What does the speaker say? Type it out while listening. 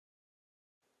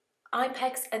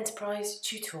iPEGS Enterprise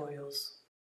Tutorials.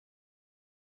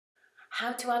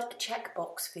 How to add a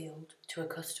checkbox field to a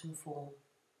custom form.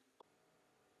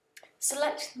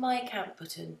 Select the My Account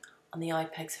button on the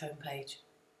iPEGS homepage.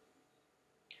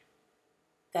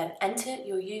 Then enter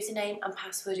your username and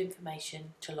password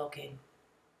information to log in.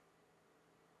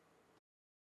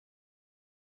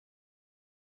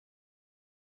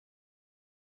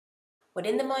 When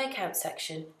in the My Account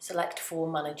section, select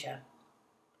Form Manager.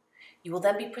 You will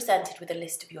then be presented with a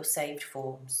list of your saved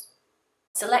forms.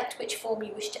 Select which form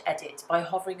you wish to edit by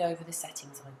hovering over the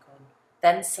settings icon.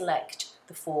 Then select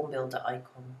the Form Builder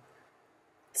icon.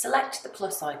 Select the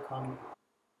plus icon.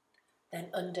 Then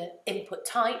under Input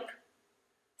Type,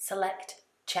 select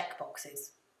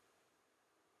Checkboxes.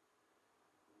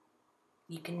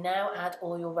 You can now add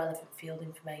all your relevant field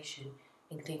information,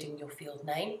 including your field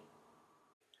name,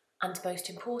 and most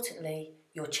importantly,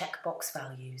 your checkbox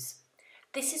values.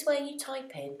 This is where you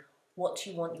type in what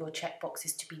you want your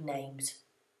checkboxes to be named.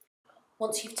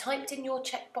 Once you've typed in your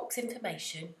checkbox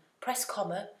information, press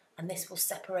comma and this will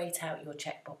separate out your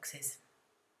checkboxes.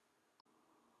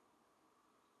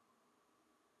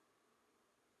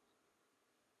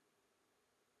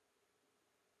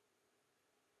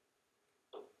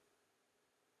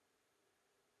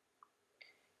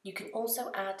 You can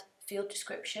also add field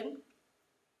description,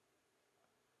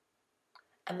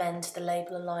 amend the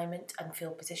label alignment and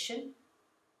field position,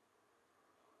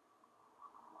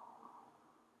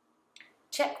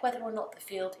 check whether or not the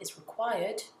field is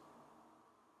required,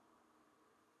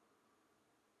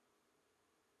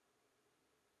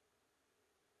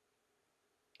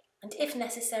 and if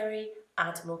necessary,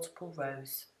 add multiple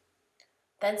rows.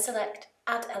 Then select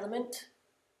Add Element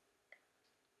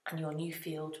and your new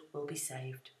field will be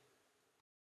saved.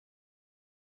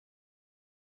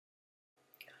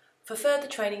 For further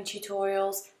training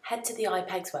tutorials, head to the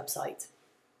iPEGS website.